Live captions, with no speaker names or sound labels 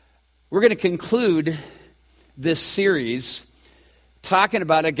We're going to conclude this series talking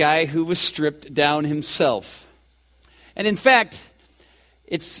about a guy who was stripped down himself. And in fact,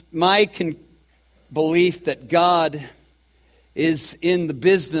 it's my belief that God is in the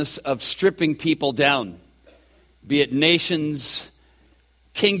business of stripping people down, be it nations,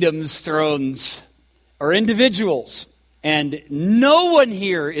 kingdoms, thrones, or individuals. And no one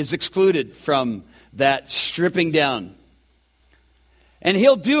here is excluded from that stripping down. And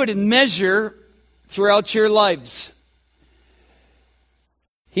He'll do it in measure throughout your lives.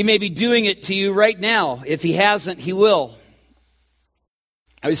 He may be doing it to you right now. If He hasn't, He will.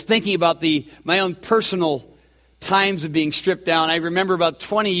 I was thinking about my own personal times of being stripped down. I remember about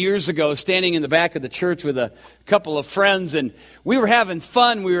 20 years ago standing in the back of the church with a couple of friends, and we were having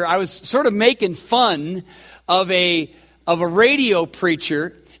fun. I was sort of making fun of a radio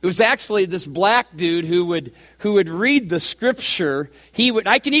preacher. It was actually this black dude who would read the scripture.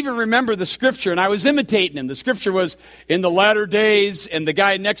 I can even remember the scripture, and I was imitating him. The scripture was, in the latter days, and the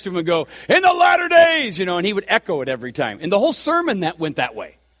guy next to him would go, in the latter days, and he would echo it every time. And the whole sermon that went that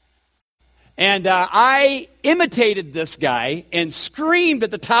way. And I imitated this guy and screamed at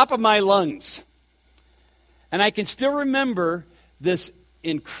the top of my lungs. And I can still remember this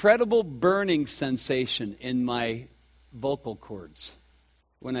incredible burning sensation in my vocal cords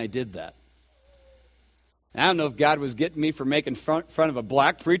when I did that. I don't know if God was getting me for making fun of a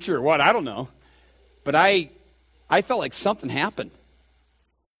black preacher or what, I don't know. But I felt like something happened.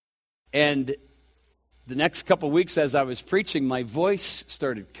 And the next couple of weeks as I was preaching, my voice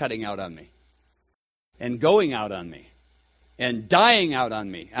started cutting out on me. And going out on me. And dying out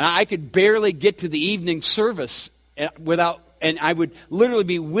on me. And I could barely get to the evening service and I would literally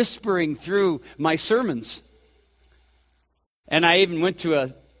be whispering through my sermons. And I even went to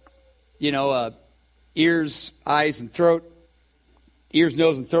a ears, nose, and throat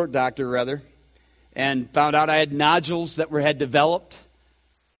doctor, rather, and found out I had nodules that had developed,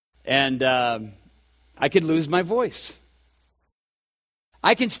 and I could lose my voice.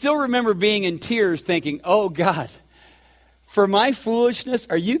 I can still remember being in tears thinking, oh God, for my foolishness,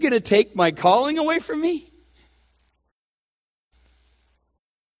 are you going to take my calling away from me?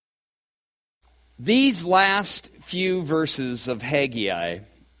 These last few verses of Haggai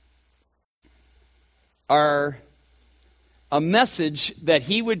are a message that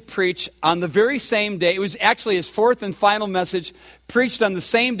he would preach on the very same day. It was actually his fourth and final message, preached on the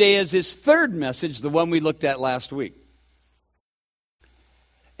same day as his third message, the one we looked at last week.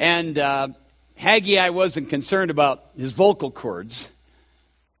 And Haggai wasn't concerned about his vocal cords,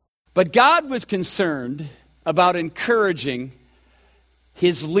 but God was concerned about encouraging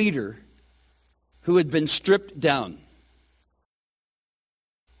his leader who had been stripped down.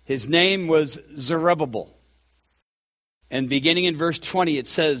 His name was Zerubbabel. And beginning in verse 20, it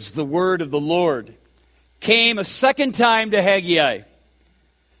says, the word of the Lord came a second time to Haggai.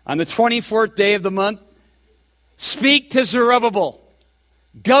 On the 24th day of the month, speak to Zerubbabel,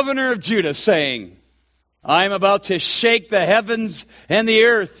 governor of Judah, saying, I am about to shake the heavens and the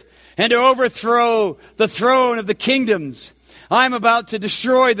earth, and to overthrow the throne of the kingdoms. I am about to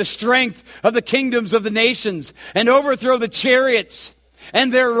destroy the strength of the kingdoms of the nations, and overthrow the chariots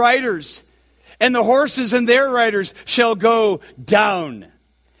and their riders, and the horses and their riders shall go down,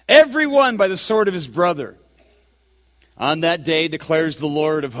 every one by the sword of his brother. On that day, declares the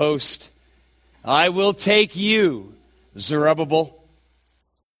Lord of hosts, I will take you, Zerubbabel.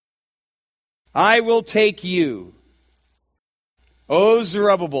 I will take you, O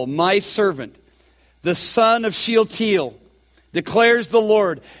Zerubbabel, my servant, the son of Shealtiel, declares the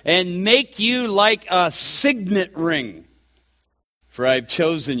Lord, and make you like a signet ring, for I have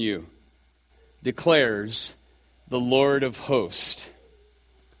chosen you, declares the Lord of hosts.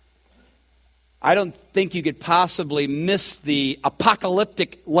 I don't think you could possibly miss the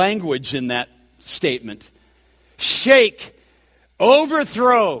apocalyptic language in that statement. Shake,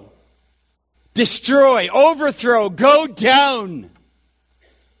 overthrow, destroy, overthrow, go down.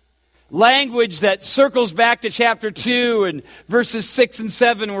 Language that circles back to chapter 2 and verses 6 and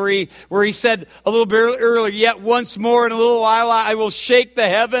 7 where he said a little bit earlier, yet once more in a little while I will shake the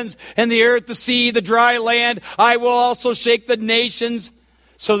heavens and the earth, the sea, the dry land. I will also shake the nations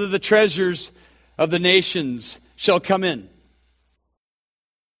so that the treasures of the nations shall come in.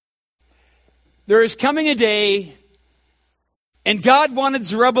 There is coming a day, and God wanted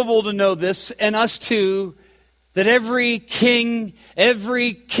Zerubbabel to know this, and us too, that every king,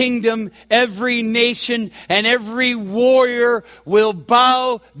 every kingdom, every nation, and every warrior will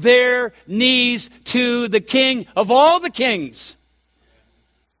bow their knees to the King of all the kings.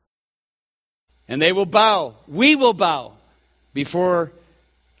 And they will bow, we will bow before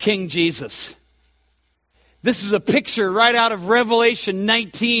King Jesus. This is a picture right out of Revelation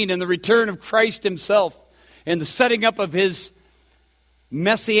 19 and the return of Christ himself and the setting up of his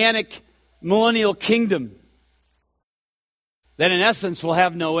messianic millennial kingdom that in essence will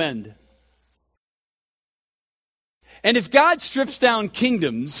have no end. And if God strips down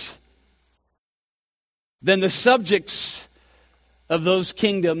kingdoms, then the subjects of those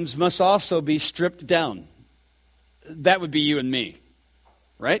kingdoms must also be stripped down. That would be you and me,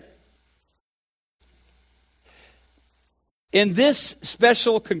 right? In this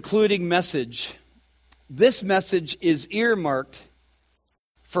special concluding message, this message is earmarked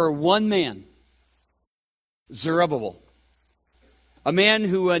for one man, Zerubbabel, a man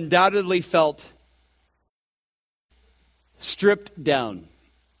who undoubtedly felt stripped down.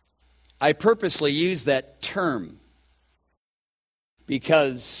 I purposely use that term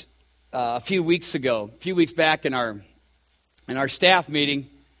because a few weeks back in our staff meeting,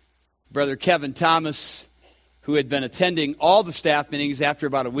 Brother Kevin Thomas, who had been attending all the staff meetings after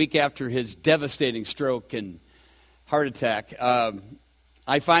about a week after his devastating stroke and heart attack,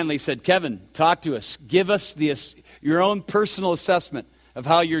 I finally said, Kevin, talk to us. Give us your own personal assessment of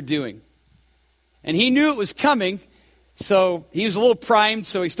how you're doing. And he knew it was coming, so he was a little primed,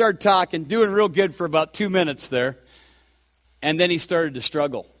 so he started talking, doing real good for about 2 minutes there. And then he started to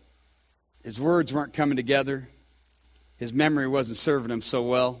struggle. His words weren't coming together. His memory wasn't serving him so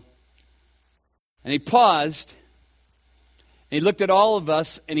well. And he paused, and he looked at all of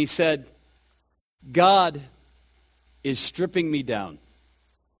us, and he said, God is stripping me down.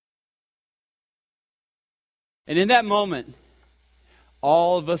 And in that moment,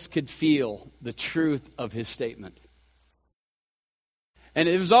 all of us could feel the truth of his statement. And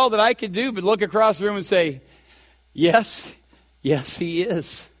it was all that I could do but look across the room and say, yes, yes, he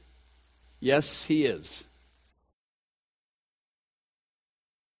is. Yes, he is.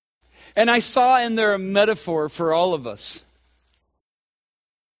 And I saw in there a metaphor for all of us.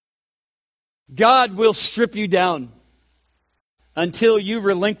 God will strip you down until you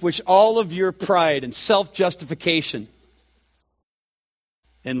relinquish all of your pride and self-justification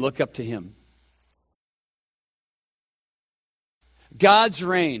and look up to him. God's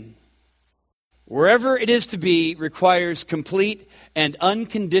reign, wherever it is to be, requires complete and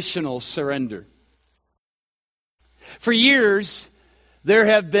unconditional surrender. For years, there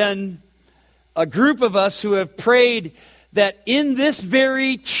have been a group of us who have prayed that in this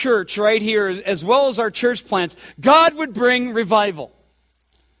very church right here, as well as our church plants, God would bring revival.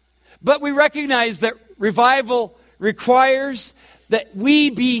 But we recognize that revival requires that we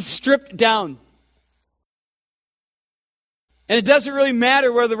be stripped down. And it doesn't really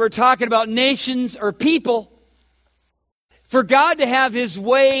matter whether we're talking about nations or people. For God to have his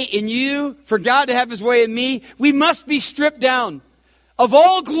way in you, for God to have his way in me, we must be stripped down of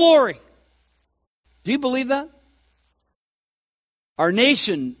all glory. Do you believe that? Our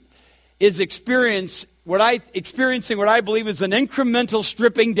nation is experiencing what I believe is an incremental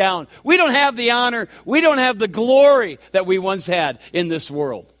stripping down. We don't have the honor, we don't have the glory that we once had in this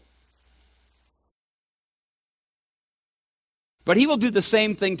world. But he will do the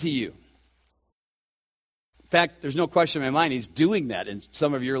same thing to you. In fact, there's no question in my mind he's doing that in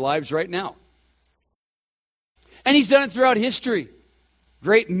some of your lives right now. And he's done it throughout history.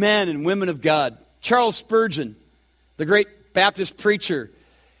 Great men and women of God. Charles Spurgeon, the great Baptist preacher,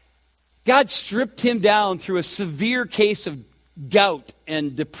 God stripped him down through a severe case of gout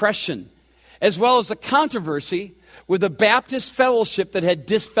and depression, as well as a controversy with a Baptist fellowship that had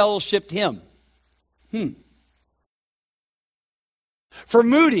disfellowshipped him. For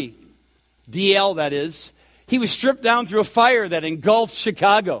Moody, D.L. that is, he was stripped down through a fire that engulfed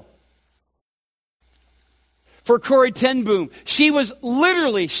Chicago. For Corrie ten Boom, she was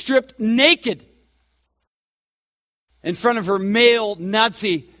literally stripped naked in front of her male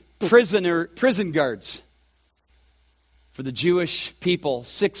Nazi prison guards. For the Jewish people,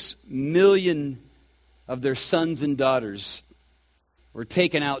 6 million of their sons and daughters were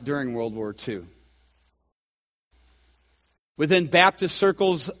taken out during World War II. Within Baptist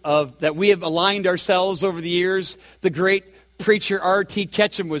circles that we have aligned ourselves over the years, the great preacher R.T.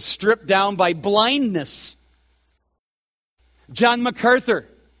 Ketchum was stripped down by blindness. John MacArthur,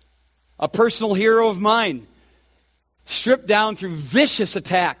 a personal hero of mine, stripped down through vicious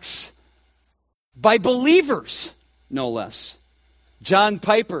attacks by believers, no less. John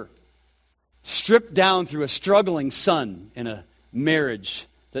Piper, stripped down through a struggling son in a marriage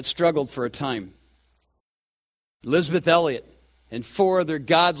that struggled for a time. Elizabeth Elliot and 4 other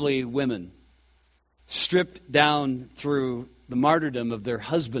godly women stripped down through the martyrdom of their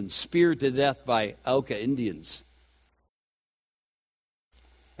husbands, speared to death by Auca Indians.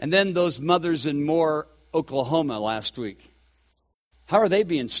 And then those mothers in Moore, Oklahoma last week. How are they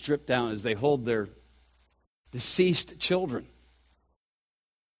being stripped down as they hold their deceased children?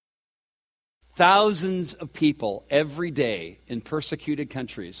 Thousands of people every day in persecuted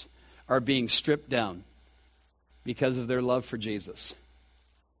countries are being stripped down because of their love for Jesus.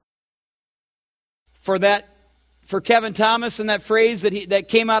 For Kevin Thomas and that phrase that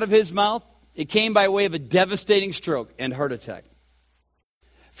came out of his mouth, it came by way of a devastating stroke and heart attack.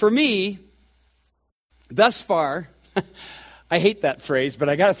 For me, thus far, I hate that phrase, but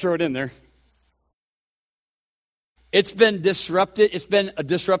I got to throw it in there. It's been disrupted. It's been a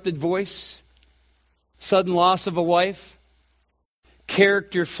disrupted voice, sudden loss of a wife,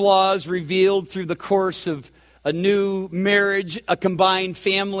 character flaws revealed through the course of a new marriage, a combined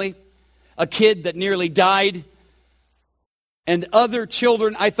family, a kid that nearly died, and other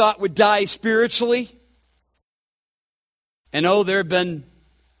children I thought would die spiritually. And there have been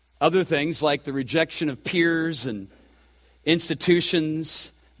other things like the rejection of peers and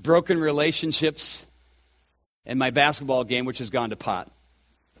institutions, broken relationships, and my basketball game, which has gone to pot.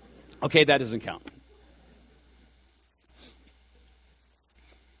 Okay, that doesn't count.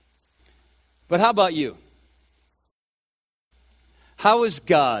 But how about you? How is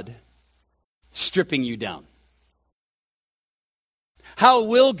God stripping you down? How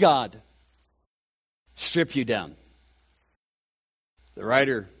will God strip you down? The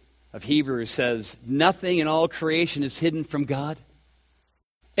writer of Hebrews says, nothing in all creation is hidden from God.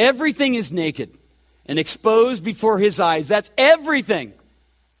 Everything is naked and exposed before his eyes. That's everything.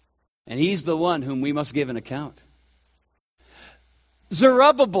 And he's the one whom we must give an account.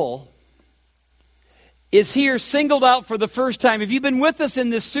 Zerubbabel is here singled out for the first time. If you've been with us in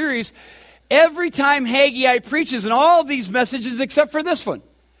this series, every time Haggai preaches in all these messages except for this one,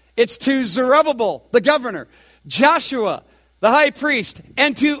 it's to Zerubbabel, the governor, Joshua, the high priest,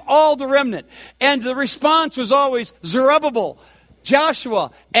 and to all the remnant. And the response was always Zerubbabel,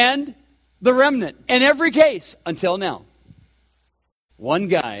 Joshua, and the remnant. In every case, until now. One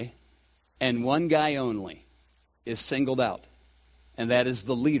guy, and one guy only, is singled out. And that is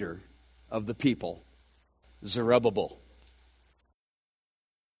the leader of the people, Zerubbabel.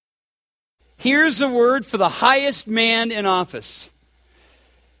 Here's a word for the highest man in office.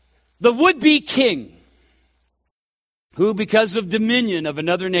 The would-be king, who, because of dominion of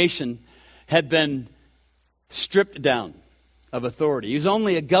another nation, had been stripped down of authority. He was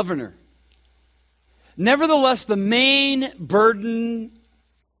only a governor. Nevertheless, the main burden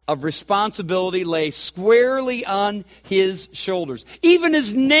of responsibility lay squarely on his shoulders. Even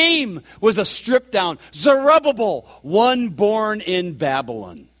his name was a strip down. Zerubbabel, one born in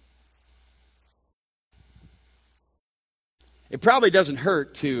Babylon. It probably doesn't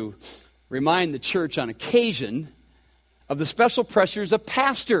hurt to remind the church on occasion of the special pressures a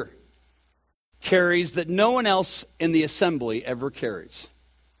pastor carries that no one else in the assembly ever carries.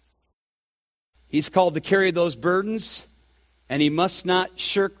 He's called to carry those burdens, and he must not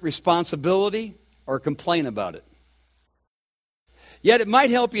shirk responsibility or complain about it. Yet it might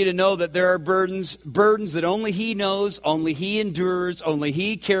help you to know that there are burdens that only he knows, only he endures, only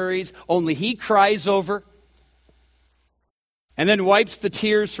he carries, only he cries over, and then wipes the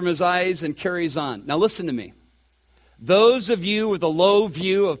tears from his eyes and carries on. Now listen to me. Those of you with a low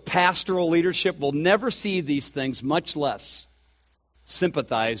view of pastoral leadership will never see these things, much less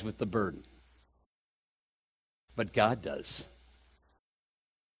sympathize with the burden. But God does.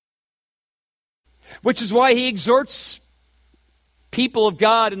 Which is why he exhorts people of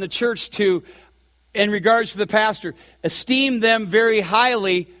God in the church to, in regards to the pastor, esteem them very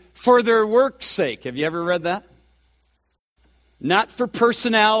highly for their work's sake. Have you ever read that? Not for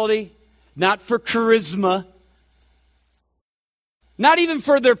personality, not for charisma, not even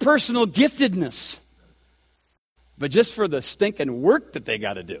for their personal giftedness, but just for the stinking work that they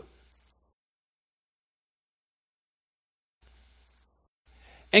got to do.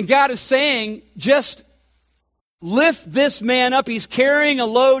 And God is saying, just lift this man up. He's carrying a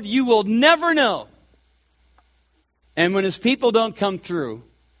load you will never know. And when his people don't come through,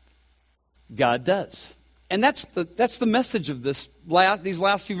 God does. And that's the message of these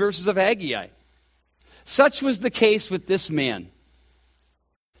last few verses of Haggai. Such was the case with this man.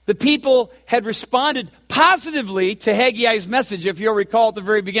 The people had responded positively to Haggai's message, if you'll recall at the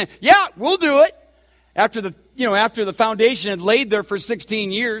very beginning. Yeah, we'll do it. After the foundation had laid there for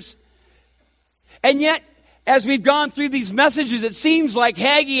 16 years. And yet, as we've gone through these messages, it seems like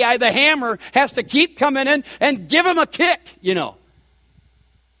Haggai, the hammer, has to keep coming in and give him a kick,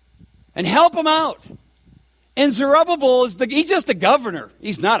 and help him out. And Zerubbabel he's just a governor.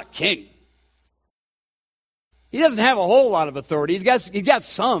 He's not a king. He doesn't have a whole lot of authority. He's got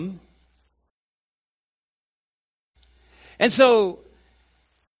some. And so,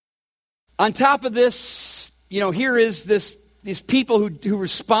 on top of this, here is these people who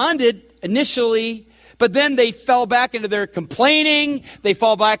responded initially, but then they fell back into their complaining, they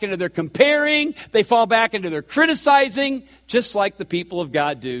fall back into their comparing, they fall back into their criticizing, just like the people of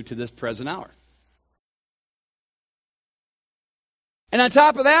God do to this present hour. And on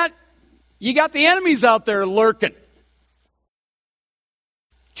top of that, you got the enemies out there lurking,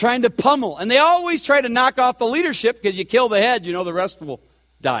 trying to pummel. And they always try to knock off the leadership, because you kill the head, the rest will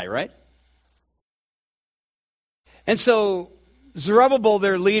die, right? And so Zerubbabel,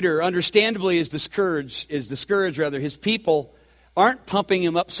 their leader, understandably is discouraged. His people aren't pumping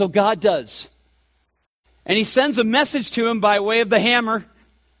him up, so God does. And he sends a message to him by way of the hammer,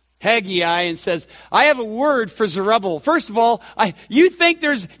 Haggai, and says, I have a word for Zerubbabel. First of all, you think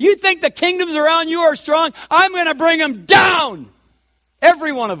the kingdoms around you are strong? I'm going to bring them down.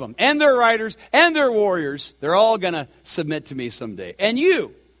 Every one of them, and their riders, and their warriors, they're all going to submit to me someday. And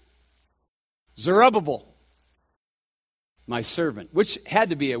you, Zerubbabel, my servant, which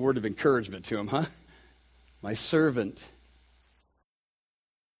had to be a word of encouragement to him, huh? My servant.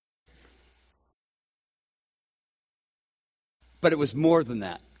 But it was more than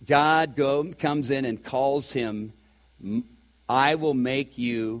that. God comes in and calls him, I will make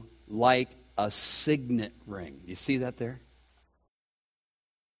you like a signet ring. You see that there?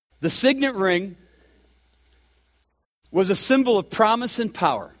 The signet ring was a symbol of promise and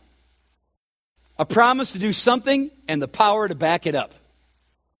power. A promise to do something and the power to back it up.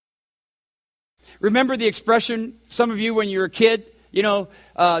 Remember the expression, some of you when you were a kid,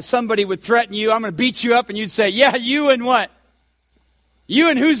 somebody would threaten you, I'm going to beat you up, and you'd say, yeah, you and what? You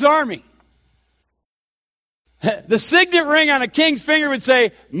and whose army? The signet ring on a king's finger would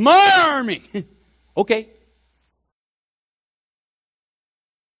say, my army. Okay.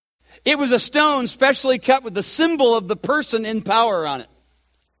 It was a stone specially cut with the symbol of the person in power on it.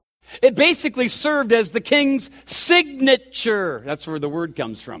 It basically served as the king's signature. That's where the word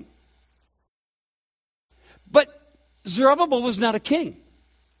comes from. But Zerubbabel was not a king.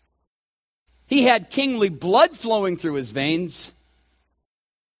 He had kingly blood flowing through his veins.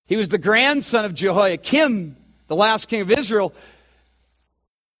 He was the grandson of Jehoiakim, the last king of Israel.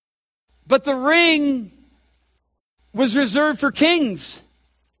 But the ring was reserved for kings.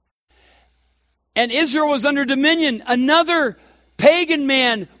 And Israel was under dominion. Another pagan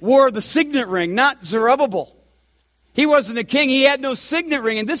man wore the signet ring, not Zerubbabel. He wasn't a king. He had no signet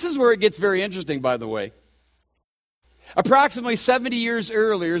ring. And this is where it gets very interesting, by the way. Approximately 70 years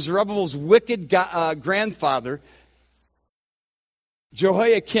earlier, Zerubbabel's wicked grandfather,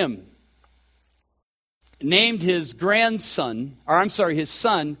 Jehoiakim, named his son,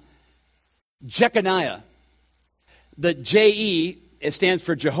 Jeconiah. The J-E, it stands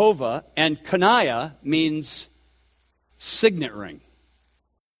for Jehovah, and Coniah means signet ring.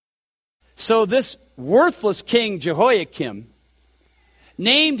 So this worthless king Jehoiakim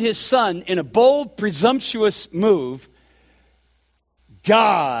named his son, in a bold, presumptuous move,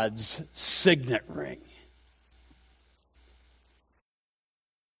 God's signet ring.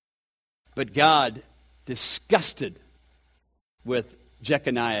 But God, disgusted with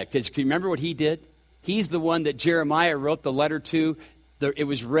Jeconiah, because can you remember what he did? He's the one that Jeremiah wrote the letter to. It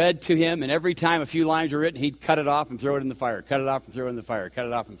was read to him, and every time a few lines were written, he'd cut it off and throw it in the fire. Cut it off and throw it in the fire. Cut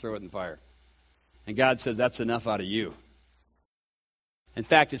it off and throw it in the fire. And God says, that's enough out of you. In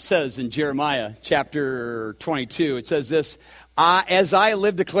fact, it says in Jeremiah chapter 22, it says this, as I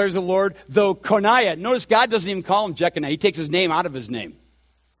live, declares the Lord, though Coniah, notice God doesn't even call him Jeconiah. He takes his name out of his name.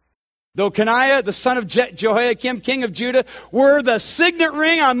 Though Coniah, the son of Jehoiakim, king of Judah, were the signet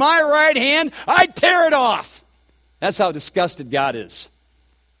ring on my right hand, I'd tear it off. That's how disgusted God is.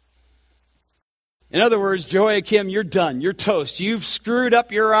 In other words, Jehoiakim, you're done. You're toast. You've screwed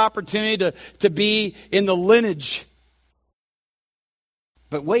up your opportunity to be in the lineage.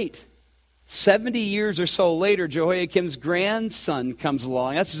 But wait, 70 years or so later, Jehoiakim's grandson comes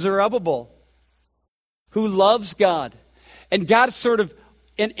along. That's Zerubbabel, who loves God. And God sort of,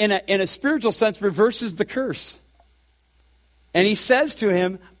 in a spiritual sense, reverses the curse. And he says to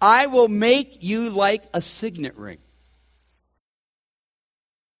him, I will make you like a signet ring.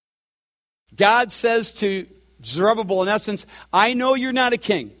 God says to Zerubbabel, in essence, I know you're not a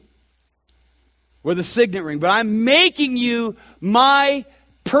king with a signet ring, but I'm making you my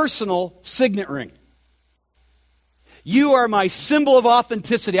personal signet ring. You are my symbol of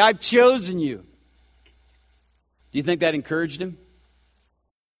authenticity. I've chosen you. Do you think that encouraged him?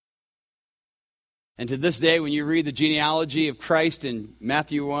 And to this day, when you read the genealogy of Christ in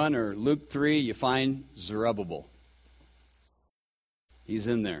Matthew 1 or Luke 3, you find Zerubbabel. He's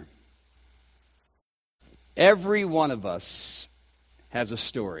in there. Every one of us has a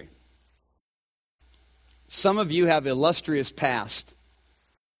story. Some of you have illustrious past.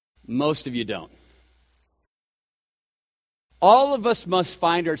 Most of you don't. All of us must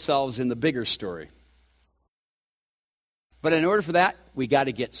find ourselves in the bigger story. But in order for that, we got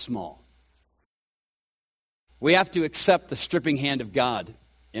to get small. We have to accept the stripping hand of God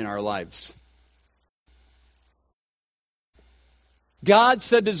in our lives. God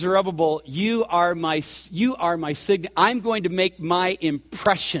said to Zerubbabel, you are my signet. I'm going to make my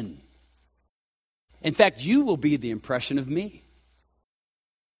impression. In fact, you will be the impression of me.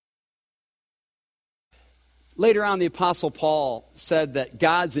 Later on, the Apostle Paul said that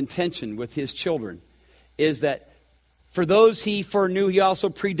God's intention with his children is that for those he foreknew, he also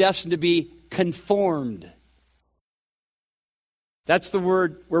predestined to be conformed. That's the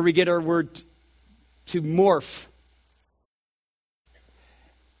word where we get our word to morph.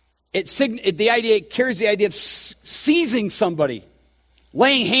 It carries the idea of seizing somebody,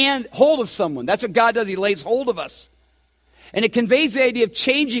 laying hold of someone. That's what God does. He lays hold of us. And it conveys the idea of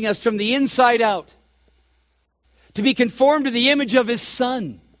changing us from the inside out to be conformed to the image of his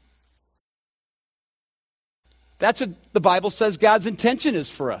Son. That's what the Bible says God's intention is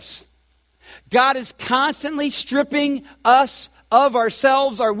for us. God is constantly stripping us of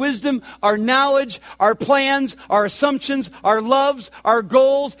ourselves, our wisdom, our knowledge, our plans, our assumptions, our loves, our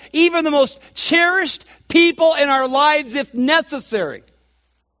goals, even the most cherished people in our lives if necessary,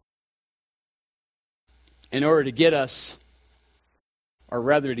 in order to get us, or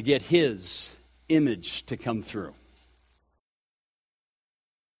rather to get his image to come through.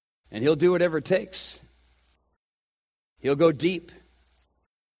 And he'll do whatever it takes. He'll go deep.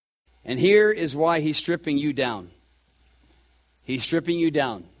 And here is why he's stripping you down. He's stripping you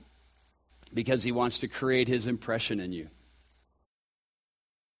down because he wants to create his impression in you.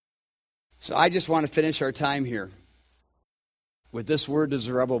 So I just want to finish our time here with this word to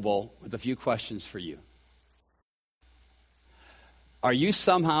Zerubbabel with a few questions for you. Are you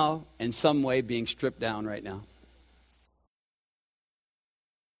somehow, in some way, being stripped down right now?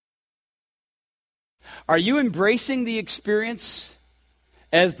 Are you embracing the experience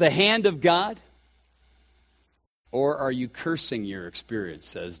as the hand of God? Or are you cursing your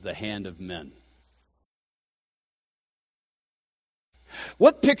experience as the hand of men?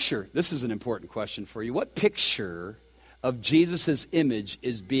 What picture, this is an important question for you, what picture of Jesus' image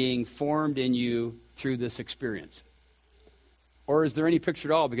is being formed in you through this experience? Or is there any picture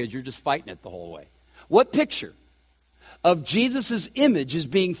at all because you're just fighting it the whole way? What picture of Jesus' image is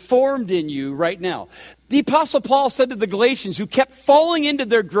being formed in you right now? The Apostle Paul said to the Galatians, who kept falling into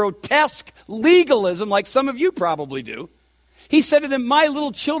their grotesque legalism, like some of you probably do, he said to them, my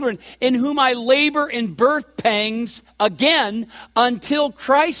little children, in whom I labor in birth pangs again, until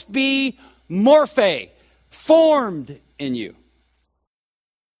Christ be morphe, formed in you.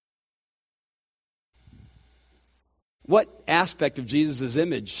 What aspect of Jesus'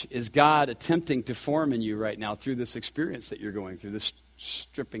 image is God attempting to form in you right now through this experience that you're going through, this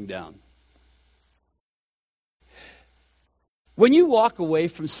stripping down? When you walk away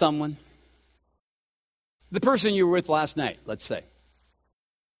from someone, the person you were with last night, let's say.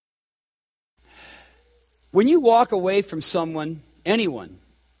 When you walk away from someone, anyone,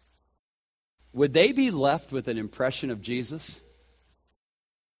 would they be left with an impression of Jesus?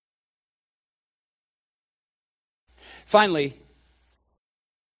 Finally,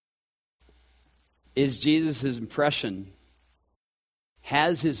 is Jesus' impression,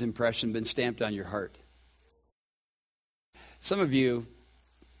 has his impression been stamped on your heart? Some of you,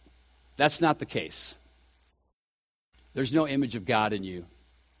 that's not the case. There's no image of God in you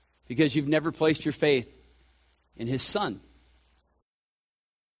because you've never placed your faith in his Son.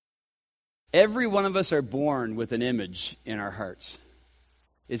 Every one of us are born with an image in our hearts.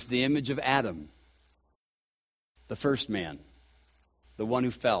 It's the image of Adam, the first man, the one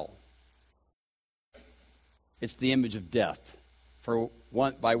who fell. It's the image of death.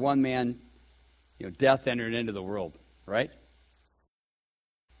 By one man, death entered into the world, right?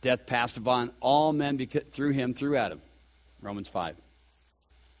 Death passed upon all men through him, through Adam. Romans 5.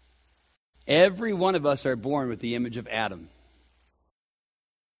 Every one of us are born with the image of Adam.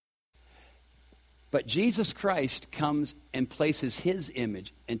 But Jesus Christ comes and places his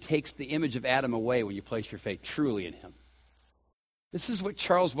image and takes the image of Adam away when you place your faith truly in him. This is what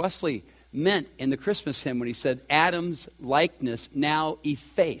Charles Wesley meant in the Christmas hymn when he said, Adam's likeness now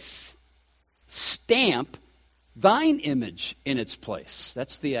efface. Stamp thine image in its place.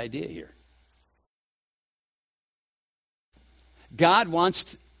 That's the idea here. God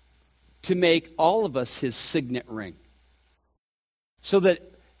wants to make all of us his signet ring, so that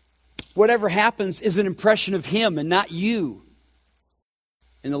whatever happens is an impression of him and not you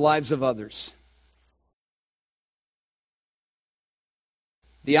in the lives of others.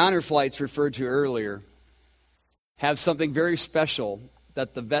 The honor flights referred to earlier have something very special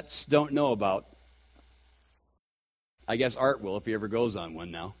that the vets don't know about. I guess Art will if he ever goes on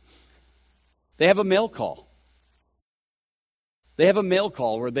one now. They have a mail call. They have a mail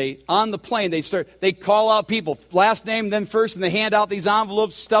call where on the plane, they call out people, last name, then first, and they hand out these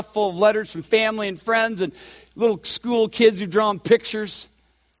envelopes stuffed full of letters from family and friends and little school kids who've drawn pictures.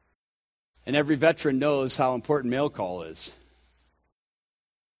 And every veteran knows how important mail call is.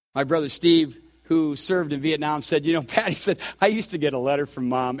 My brother Steve, who served in Vietnam, said, Patty said, I used to get a letter from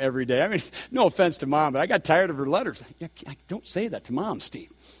Mom every day. I mean, no offense to Mom, but I got tired of her letters. I don't say that to Mom,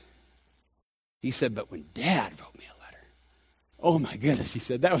 Steve. He said, but when Dad wrote me a letter, oh my goodness, he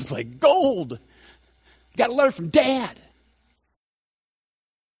said, that was like gold. Got a letter from Dad.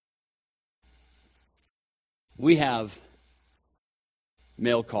 We have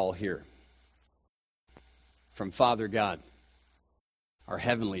mail call here from Father God, our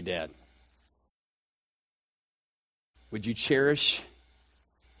heavenly Dad. Would you cherish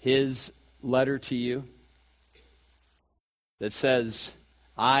his letter to you that says,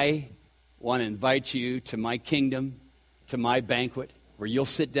 I want to invite you to my kingdom, to my banquet, where you'll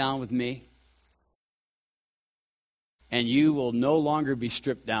sit down with me, and you will no longer be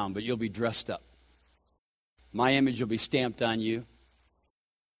stripped down, but you'll be dressed up. My image will be stamped on you,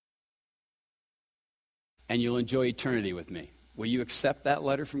 and you'll enjoy eternity with me. Will you accept that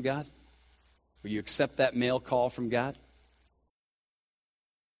letter from God? Will you accept that mail call from God?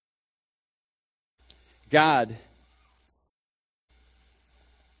 God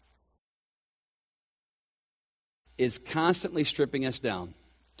is constantly stripping us down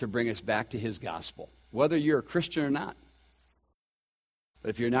to bring us back to his gospel, whether you're a Christian or not. But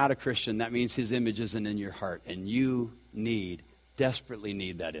if you're not a Christian, that means his image isn't in your heart, and you desperately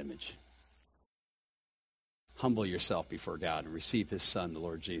need that image. Humble yourself before God and receive his Son, the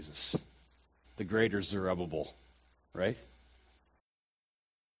Lord Jesus, the greater Zerubbabel, right?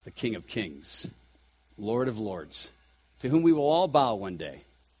 The King of Kings, Lord of Lords, to whom we will all bow one day.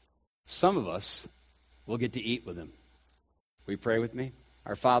 Some of us will get to eat with him. Will you pray with me?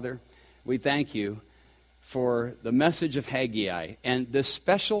 Our Father, we thank you for the message of Haggai and this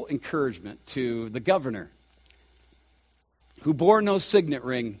special encouragement to the governor who bore no signet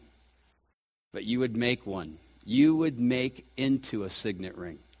ring, but you would make one. You would make into a signet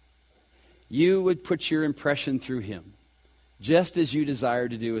ring. You would put your impression through him, just as you desire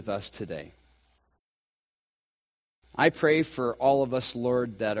to do with us today. I pray for all of us,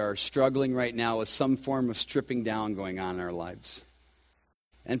 Lord, that are struggling right now with some form of stripping down going on in our lives.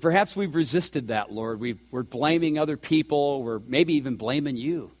 And perhaps we've resisted that, Lord. We're blaming other people. We're maybe even blaming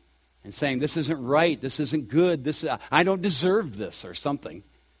you and saying, this isn't right, this isn't good, I don't deserve this or something.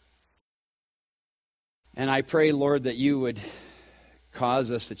 And I pray, Lord, that you would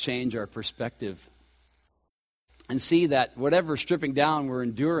cause us to change our perspective and see that whatever stripping down we're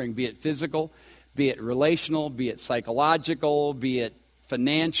enduring, be it physical, be it relational, be it psychological, be it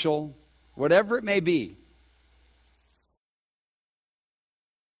financial, whatever it may be,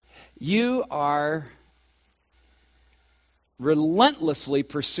 you are relentlessly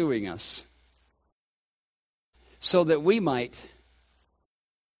pursuing us so that we might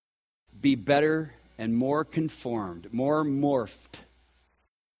be better and more conformed, more morphed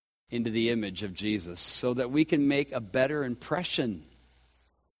into the image of Jesus, so that we can make a better impression,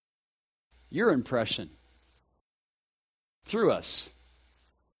 your impression, through us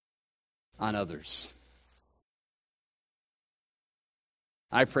on others.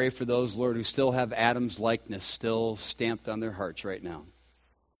 I pray for those, Lord, who still have Adam's likeness still stamped on their hearts right now,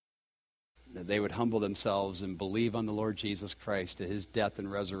 that they would humble themselves and believe on the Lord Jesus Christ, to his death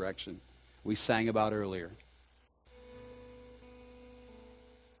and resurrection we sang about earlier,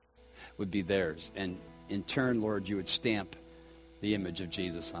 would be theirs. And in turn, Lord, you would stamp the image of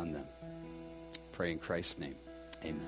Jesus on them. Pray in Christ's name.